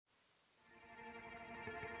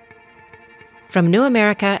From New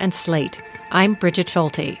America and Slate, I'm Bridget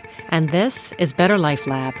Schulte, and this is Better Life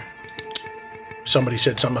Lab. Somebody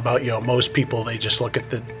said something about, most people, they just look at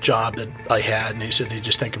the job that I had, and they said they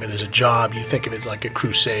just think of it as a job. You think of it like a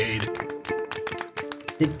crusade.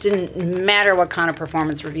 It didn't matter what kind of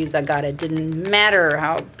performance reviews I got. It didn't matter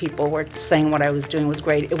how people were saying what I was doing was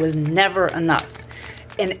great. It was never enough.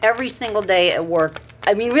 And every single day at work,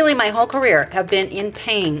 really my whole career, have been in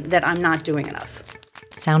pain that I'm not doing enough.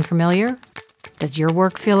 Sound familiar? Does your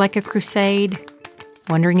work feel like a crusade?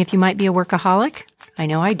 Wondering if you might be a workaholic? I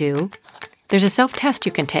know I do. There's a self-test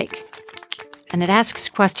you can take. And it asks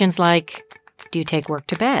questions like, do you take work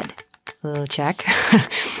to bed? Check.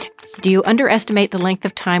 Do you underestimate the length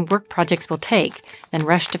of time work projects will take, then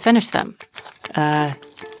rush to finish them?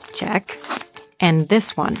 Check. And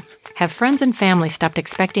this one, have friends and family stopped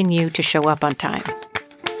expecting you to show up on time?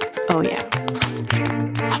 Oh, yeah.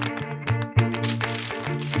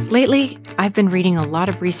 Lately, I've been reading a lot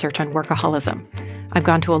of research on workaholism. I've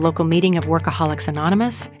gone to a local meeting of Workaholics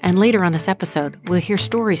Anonymous, and later on this episode, we'll hear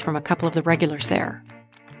stories from a couple of the regulars there.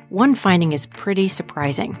 One finding is pretty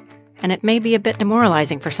surprising, and it may be a bit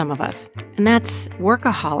demoralizing for some of us, and that's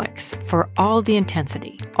workaholics, for all the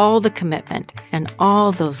intensity, all the commitment, and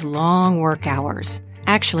all those long work hours,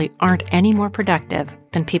 actually aren't any more productive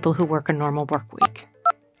than people who work a normal work week.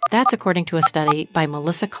 That's according to a study by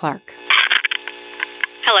Melissa Clark.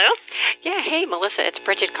 Hello? Yeah, hey, Melissa, it's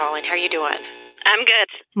Bridget calling. How are you doing? I'm good.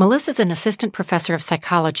 Melissa's an assistant professor of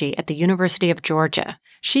psychology at the University of Georgia.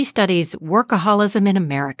 She studies workaholism in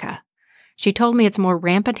America. She told me it's more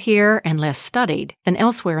rampant here and less studied than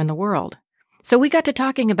elsewhere in the world. So we got to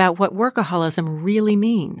talking about what workaholism really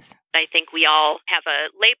means. I think we all have a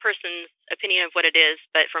layperson's opinion of what it is,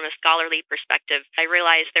 but from a scholarly perspective, I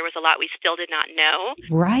realized there was a lot we still did not know.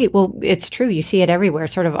 Right. Well, it's true. You see it everywhere,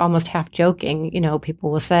 sort of almost half joking.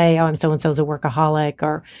 People will say, oh, I'm so-and-so's a workaholic,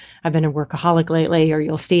 or I've been a workaholic lately, or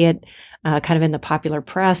you'll see it kind of in the popular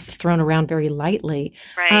press thrown around very lightly.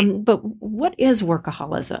 Right. But what is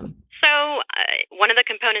workaholism? So one of the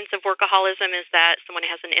components of workaholism is that someone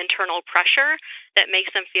has an internal pressure that makes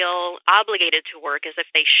them feel obligated to work as if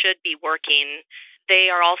they should be working. They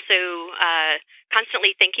are also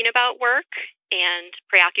constantly thinking about work and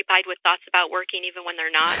preoccupied with thoughts about working even when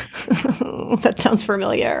they're not. That sounds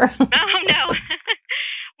familiar. Oh, no.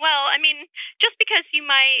 Well, just because you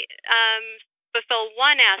might fulfill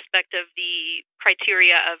one aspect of the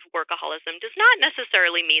criteria of workaholism does not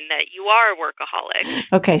necessarily mean that you are a workaholic.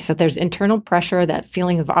 Okay, so there's internal pressure, that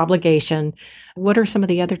feeling of obligation. What are some of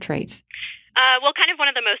the other traits? Well, kind of one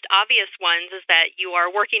of the most obvious ones is that you are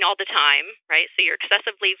working all the time, right? So you're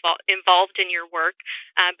excessively involved in your work.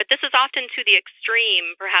 But this is often to the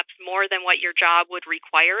extreme, perhaps more than what your job would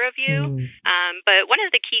require of you. But one of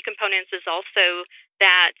the key components is also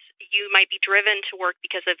that you might be driven to work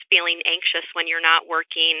because of feeling anxious when you're not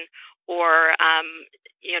working, or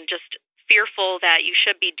just fearful that you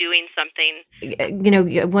should be doing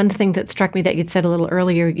something. One thing that struck me that you'd said a little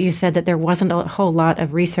earlier, you said that there wasn't a whole lot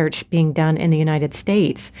of research being done in the United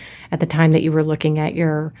States at the time that you were looking at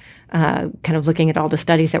your, looking at all the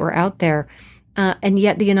studies that were out there. And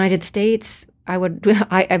yet the United States, I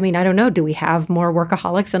don't know, do we have more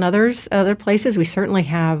workaholics than other places? We certainly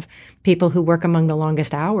have people who work among the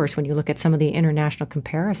longest hours when you look at some of the international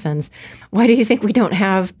comparisons. Why do you think we don't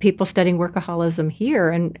have people studying workaholism here,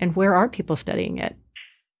 and where are people studying it?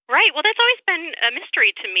 Right. Well, that's always been a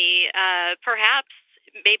mystery to me. Perhaps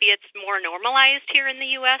maybe it's more normalized here in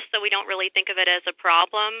the U.S., so we don't really think of it as a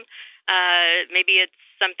problem. Maybe it's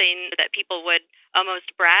something that people would almost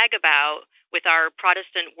brag about with our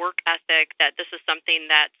Protestant work ethic, that this is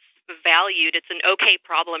something that's valued. It's an okay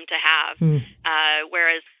problem to have.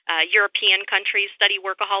 Whereas European countries study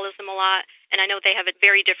workaholism a lot, and I know they have a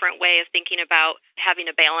very different way of thinking about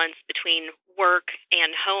having a balance between work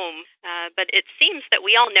and home. But it seems that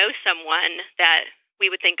we all know someone that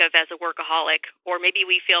we would think of as a workaholic, or maybe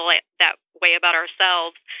we feel that way about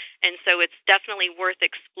ourselves. And so it's definitely worth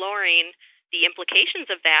exploring the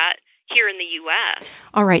implications of that here in the U.S.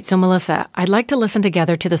 All right, so Melissa, I'd like to listen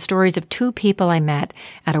together to the stories of two people I met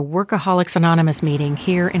at a Workaholics Anonymous meeting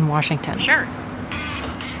here in Washington. Sure.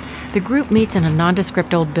 The group meets in a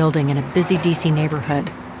nondescript old building in a busy D.C.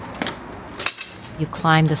 neighborhood. You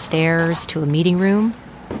climb the stairs to a meeting room.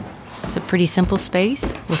 It's a pretty simple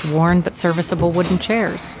space with worn but serviceable wooden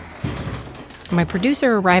chairs. My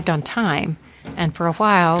producer arrived on time, and for a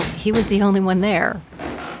while, he was the only one there.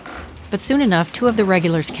 But soon enough, two of the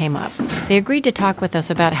regulars came up. They agreed to talk with us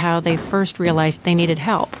about how they first realized they needed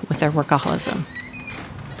help with their workaholism.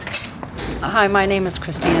 Hi, my name is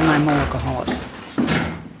Christine, and I'm a workaholic.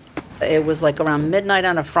 It was like around midnight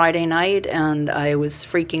on a Friday night, and I was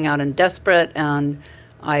freaking out and desperate, and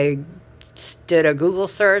I did a Google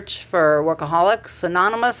search for Workaholics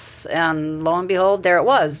Anonymous, and lo and behold, there it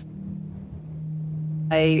was.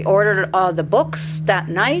 I ordered the books that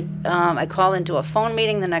night. I called into a phone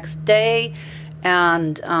meeting the next day,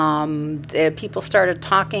 and people started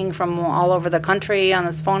talking from all over the country on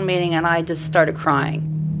this phone meeting, and I just started crying.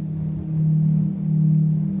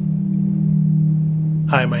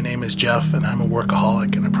 Hi, my name is Jeff, and I'm a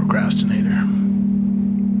workaholic and a procrastinator.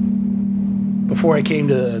 Before I came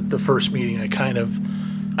to the first meeting, I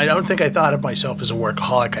don't think I thought of myself as a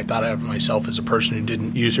workaholic. I thought of myself as a person who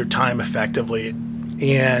didn't use her time effectively.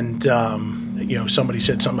 And, somebody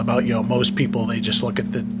said something about, most people, they just look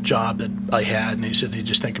at the job that I had, and they said they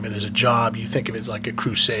just think of it as a job. You think of it like a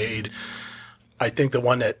crusade. I think the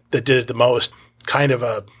one that did it the most, kind of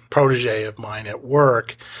a protege of mine at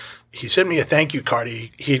work, he sent me a thank you card.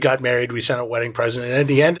 He got married. We sent a wedding present. And at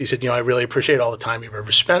the end, he said, I really appreciate all the time you've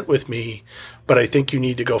ever spent with me, but I think you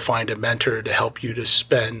need to go find a mentor to help you to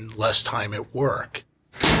spend less time at work.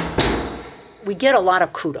 We get a lot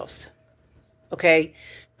of kudos, okay?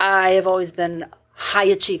 I have always been high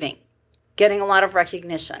achieving, getting a lot of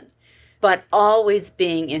recognition, but always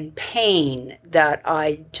being in pain that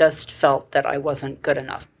I just felt that I wasn't good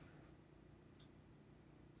enough.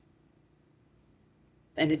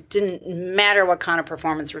 And it didn't matter what kind of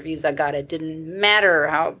performance reviews I got. It didn't matter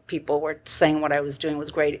how people were saying what I was doing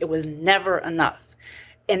was great. It was never enough.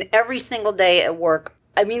 And every single day at work,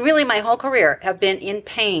 really my whole career, have been in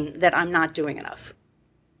pain that I'm not doing enough.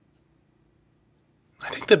 I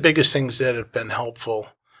think the biggest things that have been helpful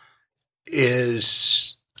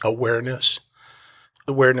is awareness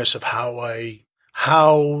of how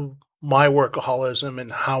my workaholism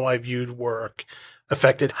and how I viewed work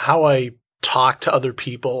affected how I talk to other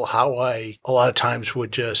people, how I a lot of times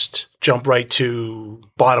would just jump right to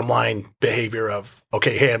bottom line behavior of,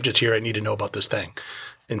 okay, hey, I'm just here. I need to know about this thing.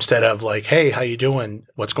 Instead of like, hey, how you doing?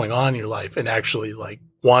 What's going on in your life? And actually like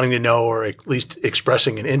wanting to know, or at least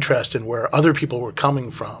expressing an interest in where other people were coming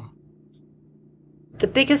from. The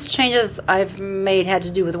biggest changes I've made had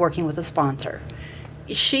to do with working with a sponsor.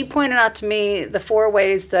 She pointed out to me the 4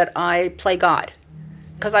 ways that I play God.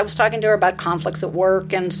 Because I was talking to her about conflicts at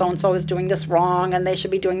work, and so-and-so is doing this wrong, and they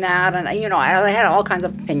should be doing that. And, I had all kinds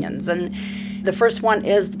of opinions. And the first one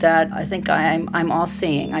is that I think I'm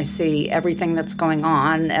all-seeing. I see everything that's going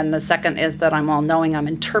on. And the second is that I'm all-knowing. I'm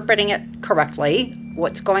interpreting it correctly,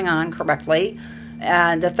 what's going on correctly.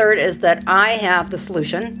 And the third is that I have the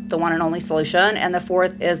solution, the one and only solution. And the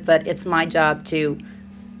fourth is that it's my job to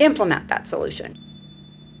implement that solution.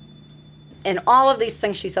 And all of these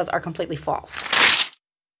things, she says, are completely false.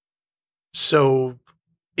 So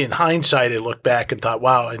in hindsight, I looked back and thought,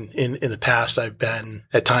 wow, in the past, I've been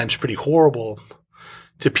at times pretty horrible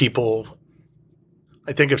to people.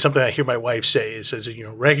 I think of something I hear my wife say is,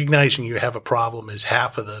 recognizing you have a problem is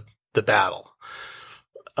half of the battle.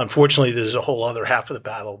 Unfortunately, there's a whole other half of the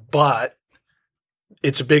battle, but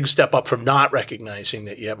it's a big step up from not recognizing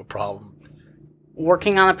that you have a problem.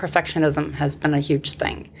 Working on the perfectionism has been a huge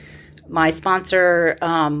thing. My sponsor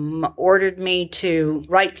ordered me to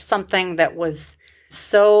write something that was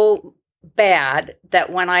so bad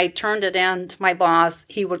that when I turned it in to my boss,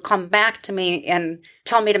 he would come back to me and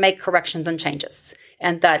tell me to make corrections and changes.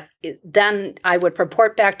 And that then I would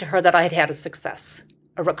report back to her that I had had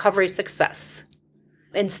a recovery success,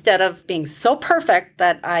 instead of being so perfect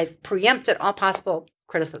that I've preempted all possible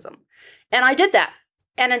criticism. And I did that.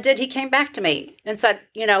 And indeed, he came back to me and said,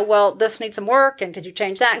 well, this needs some work, and could you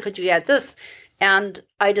change that, and could you add this? And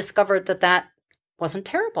I discovered that wasn't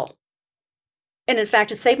terrible. And in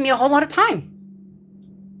fact, it saved me a whole lot of time.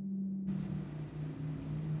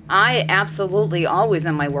 I absolutely always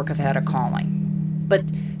in my work have had a calling. But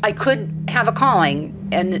I could have a calling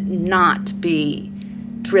and not be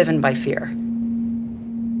driven by fear.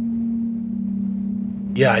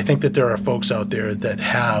 Yeah, I think that there are folks out there that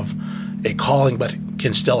have a calling but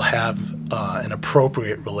can still have an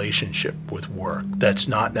appropriate relationship with work that's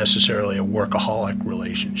not necessarily a workaholic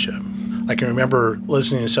relationship. I can remember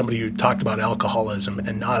listening to somebody who talked about alcoholism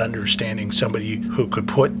and not understanding somebody who could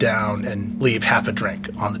put down and leave half a drink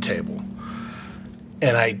on the table.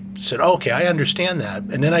 And I said, okay, I understand that.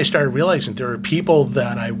 And then I started realizing there are people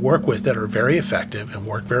that I work with that are very effective and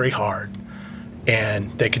work very hard,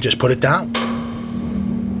 and they can just put it down.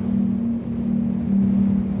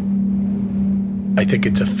 I think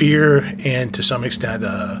it's a fear and to some extent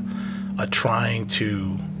a trying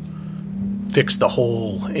to fix the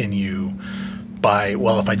hole in you by,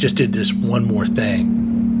 well, if I just did this one more thing.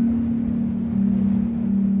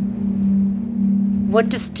 What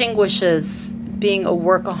distinguishes being a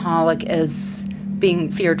workaholic as being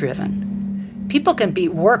fear-driven? People can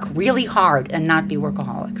work really hard and not be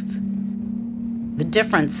workaholics. The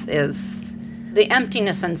difference is the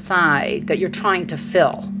emptiness inside that you're trying to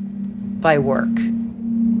fill by work.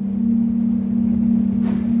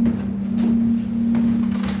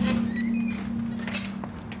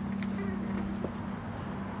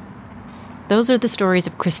 Those are the stories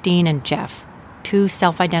of Christine and Jeff, two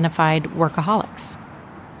self-identified workaholics.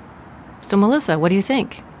 So, Melissa, what do you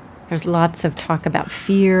think? There's lots of talk about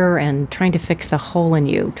fear and trying to fix the hole in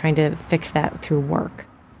you, trying to fix that through work.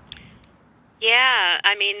 Yeah,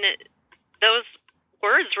 I mean, those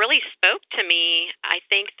words really spoke to me. I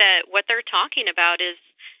think that what they're talking about is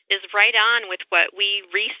right on with what we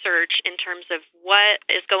research in terms of what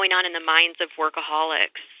is going on in the minds of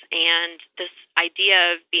workaholics. And this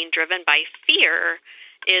idea of being driven by fear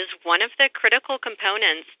is one of the critical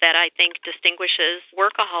components that I think distinguishes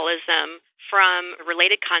workaholism from a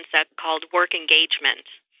related concept called work engagement.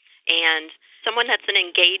 And someone that's an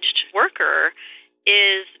engaged worker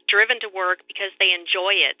is driven to work because they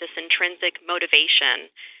enjoy it, this intrinsic motivation.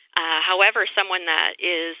 However, someone that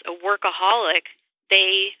is a workaholic,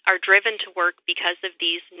 they are driven to work because of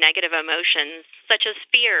these negative emotions, such as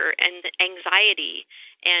fear and anxiety,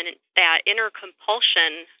 and that inner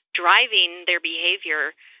compulsion driving their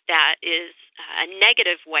behavior that is a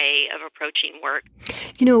negative way of approaching work.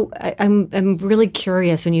 You know, I'm really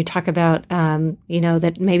curious when you talk about,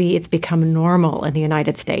 that maybe it's become normal in the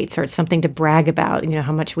United States, or it's something to brag about,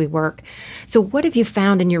 how much we work. So what have you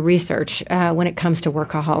found in your research when it comes to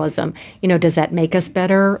workaholism? Does that make us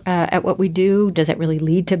better at what we do? Does it really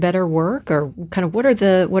lead to better work? Or kind of what are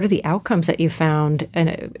the outcomes that you found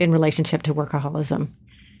in relationship to workaholism?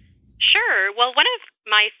 Sure. Well, one of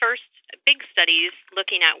my first big studies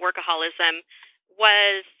looking at workaholism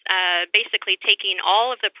was basically taking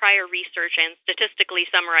all of the prior research and statistically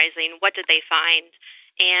summarizing what did they find.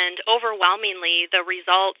 And overwhelmingly, the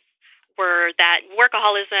results were that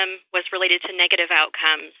workaholism was related to negative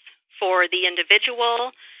outcomes for the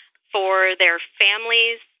individual, for their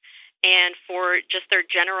families, and for just their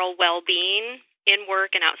general well-being in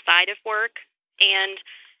work and outside of work. And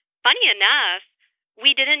funny enough,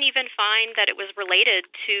 we didn't even find that it was related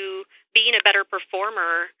to being a better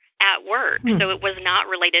performer at work. So it was not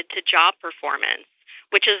related to job performance,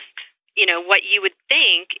 which is, what you would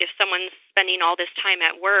think if someone's spending all this time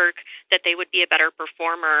at work, that they would be a better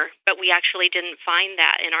performer. But we actually didn't find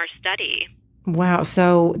that in our study. Wow.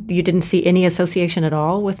 So you didn't see any association at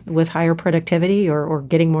all with higher productivity or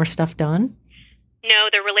getting more stuff done? No,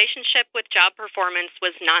 the relationship with job performance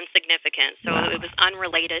was non-significant. So Wow. It was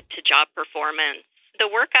unrelated to job performance. The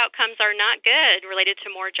work outcomes are not good, related to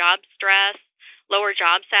more job stress, lower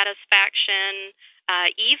job satisfaction,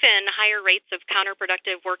 even higher rates of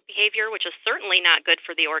counterproductive work behavior, which is certainly not good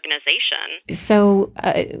for the organization. So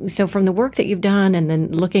from the work that you've done and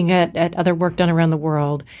then looking at other work done around the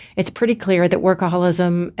world, it's pretty clear that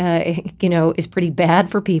workaholism, is pretty bad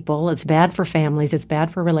for people. It's bad for families. It's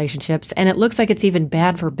bad for relationships. And it looks like it's even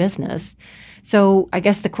bad for business. So I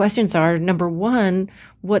guess the questions are, number one,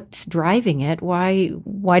 what's driving it? Why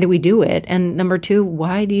do we do it? And number two,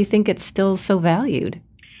 why do you think it's still so valued?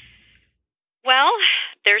 Well,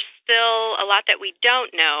 there's still a lot that we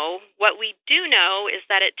don't know. What we do know is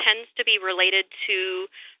that it tends to be related to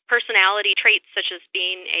personality traits such as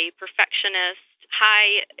being a perfectionist,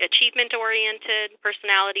 high achievement-oriented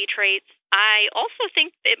personality traits. I also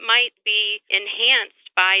think it might be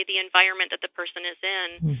enhanced by the environment that the person is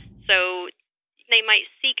in. So they might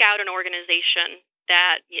seek out an organization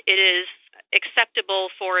that it is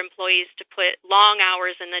acceptable for employees to put long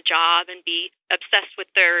hours in the job and be obsessed with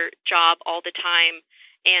their job all the time.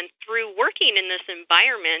 And through working in this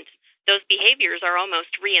environment, those behaviors are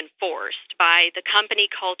almost reinforced by the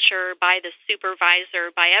company culture, by the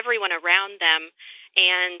supervisor, by everyone around them.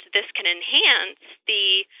 And this can enhance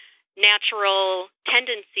the natural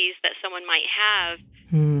tendencies that someone might have.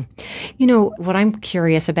 What I'm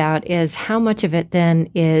curious about is how much of it then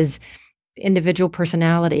is individual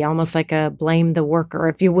personality, almost like a blame the worker,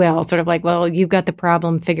 if you will, sort of like, well, you've got the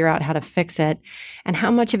problem, figure out how to fix it. And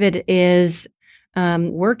how much of it is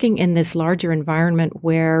working in this larger environment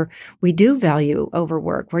where we do value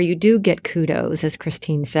overwork, where you do get kudos, as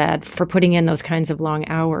Christine said, for putting in those kinds of long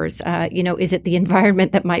hours. Is it the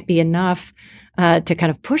environment that might be enough to kind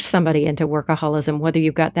of push somebody into workaholism, whether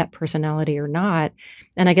you've got that personality or not?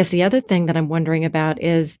 And I guess the other thing that I'm wondering about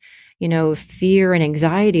is, fear and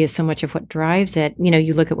anxiety is so much of what drives it.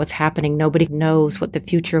 You look at what's happening. Nobody knows what the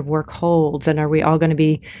future of work holds. And are we all going to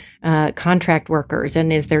be contract workers?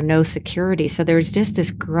 And is there no security? So there's just this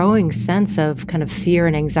growing sense of kind of fear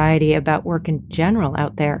and anxiety about work in general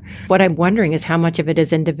out there. What I'm wondering is how much of it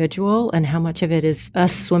is individual and how much of it is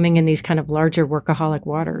us swimming in these kind of larger workaholic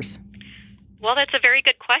waters. Well, that's a very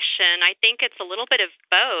good question. I think it's a little bit of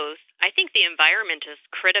both. I think the environment is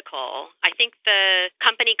critical. I think the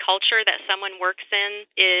company culture that someone works in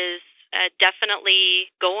is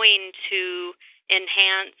definitely going to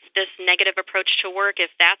enhance this negative approach to work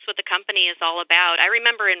if that's what the company is all about. I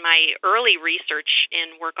remember in my early research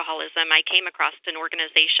in workaholism, I came across an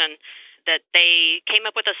organization that they came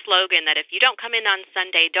up with a slogan that if you don't come in on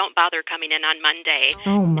Sunday, don't bother coming in on Monday.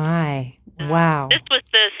 Oh, my. Wow. This was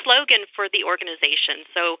the slogan for the organization.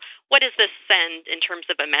 So what does this send in terms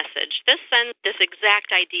of a message? This sends this exact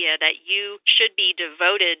idea that you should be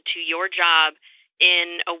devoted to your job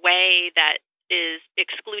in a way that is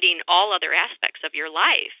excluding all other aspects of your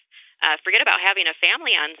life. Forget about having a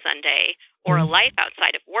family on Sunday or a life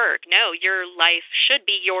outside of work. No, your life should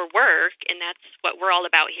be your work, and that's what we're all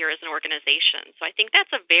about here as an organization. So I think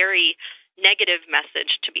that's a very negative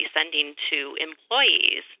message to be sending to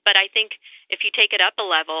employees. But I think if you take it up a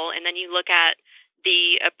level and then you look at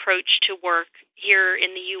the approach to work here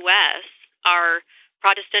in the U.S., our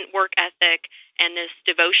Protestant work ethic and this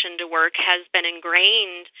devotion to work has been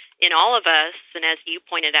ingrained in all of us. And as you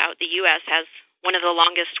pointed out, the U.S. has one of the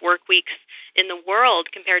longest work weeks in the world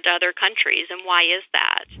compared to other countries. And why is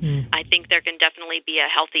that? I think there can definitely be a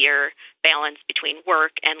healthier balance between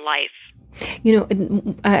work and life.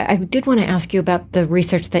 I did want to ask you about the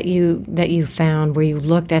research that you found where you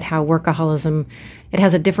looked at how workaholism, it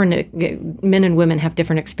has men and women have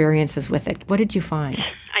different experiences with it. What did you find?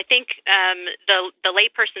 I think the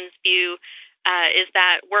layperson's view is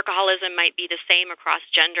that workaholism might be the same across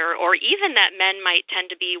gender, or even that men might tend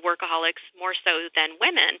to be workaholics more so than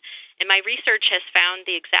women. And my research has found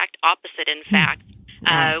the exact opposite, in fact.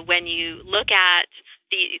 Wow. When you look at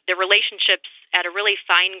the relationships at a really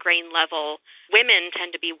fine-grained level, women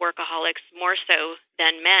tend to be workaholics more so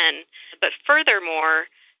than men. But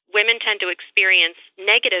furthermore, women tend to experience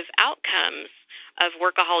negative outcomes of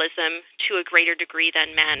workaholism to a greater degree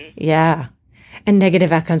than men. Yeah. And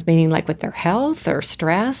negative outcomes meaning like with their health or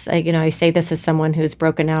stress. I say this as someone who's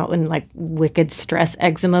broken out in like wicked stress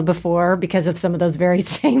eczema before because of some of those very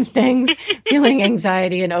same things, feeling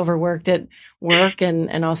anxiety and overworked at work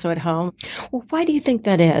and also at home. Well, why do you think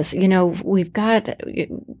that is? We've got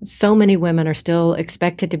so many women are still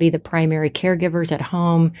expected to be the primary caregivers at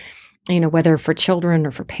home, whether for children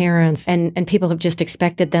or for parents, and people have just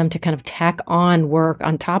expected them to kind of tack on work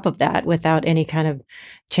on top of that without any kind of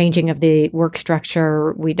changing of the work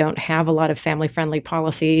structure. We don't have a lot of family-friendly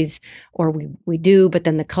policies, or we do, but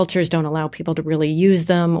then the cultures don't allow people to really use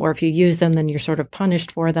them, or if you use them, then you're sort of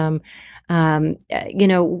punished for them.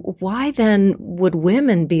 Why then would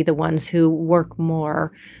women be the ones who work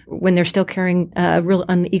more when they're still carrying a real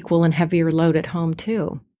unequal and heavier load at home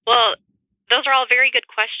too? Well, those are all very good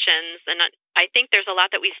questions, and I think there's a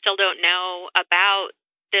lot that we still don't know about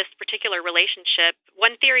this particular relationship.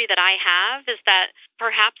 One theory that I have is that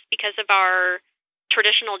perhaps because of our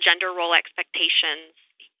traditional gender role expectations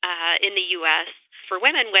in the U.S., for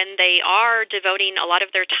women, when they are devoting a lot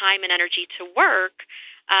of their time and energy to work,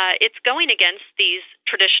 it's going against these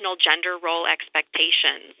traditional gender role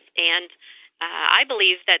expectations. And I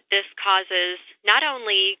believe that this causes not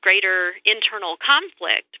only greater internal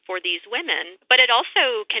conflict for these women, but it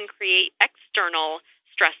also can create external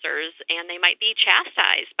stressors, and they might be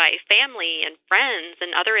chastised by family and friends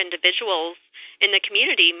and other individuals in the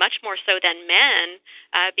community much more so than men,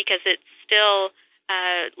 because it's still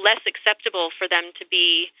less acceptable for them to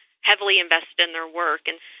be heavily invested in their work.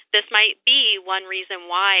 And this might be one reason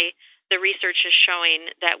why the research is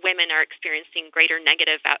showing that women are experiencing greater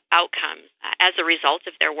negative outcomes as a result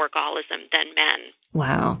of their workaholism than men.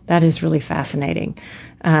 Wow, that is really fascinating.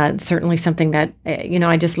 Certainly something that,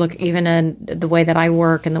 I just look even in the way that I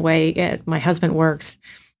work and the way my husband works.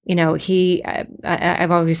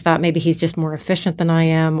 I've always thought maybe he's just more efficient than I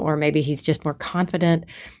am, or maybe he's just more confident.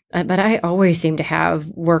 But I always seem to have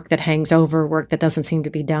work that hangs over, work that doesn't seem to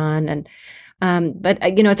be done. But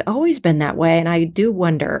it's always been that way. And I do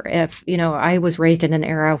wonder if, I was raised in an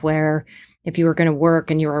era where if you were going to work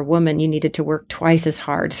and you were a woman, you needed to work twice as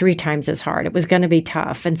hard, 3 times as hard. It was going to be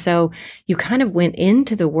tough. And so you kind of went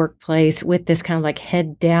into the workplace with this kind of like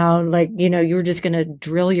head down, like, you were just going to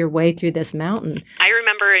drill your way through this mountain. I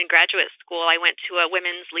remember in graduate school, I went to a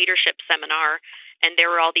women's leadership seminar, and there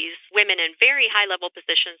were all these women in very high level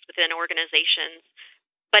positions within organizations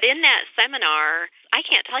But in that seminar, I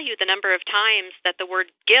can't tell you the number of times that the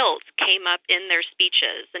word guilt came up in their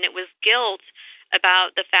speeches. And it was guilt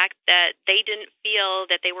about the fact that they didn't feel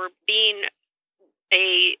that they were being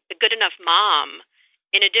a good enough mom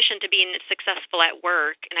in addition to being successful at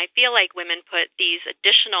work. And I feel like women put these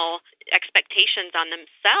additional expectations on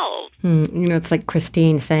themselves. It's like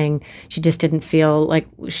Christine saying she just didn't feel like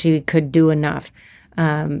she could do enough.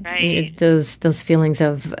 Right. Those feelings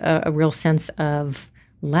of a real sense of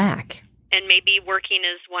lack. And maybe working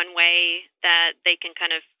is one way that they can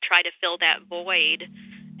kind of try to fill that void.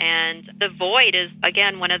 And the void is,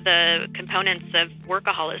 again, one of the components of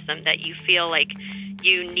workaholism, that you feel like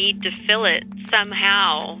you need to fill it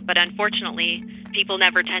somehow. But unfortunately, people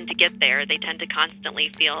never tend to get there. They tend to constantly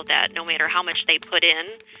feel that no matter how much they put in,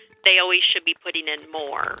 they always should be putting in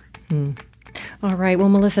more. All right. Well,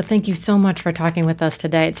 Melissa, thank you so much for talking with us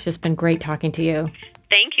today. It's just been great talking to you.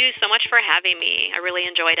 Thank you so much for having me. I really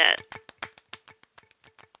enjoyed it.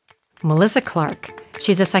 Melissa Clark.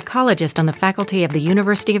 She's a psychologist on the faculty of the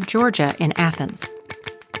University of Georgia in Athens.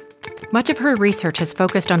 Much of her research has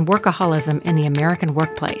focused on workaholism in the American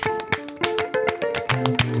workplace.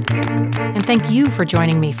 And thank you for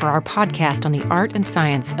joining me for our podcast on the art and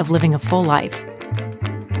science of living a full life.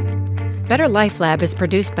 Better Life Lab is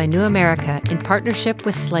produced by New America in partnership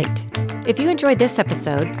with Slate. If you enjoyed this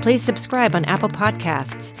episode, please subscribe on Apple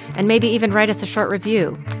Podcasts and maybe even write us a short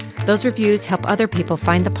review. Those reviews help other people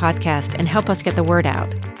find the podcast and help us get the word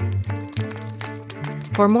out.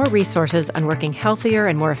 For more resources on working healthier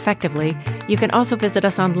and more effectively, you can also visit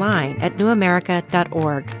us online at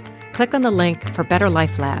newamerica.org. Click on the link for Better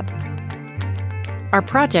Life Lab. Our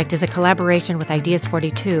project is a collaboration with Ideas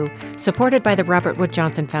 42, supported by the Robert Wood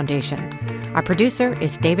Johnson Foundation. Our producer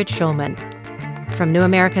is David Schulman. From New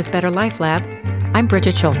America's Better Life Lab, I'm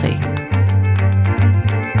Bridget Schulte.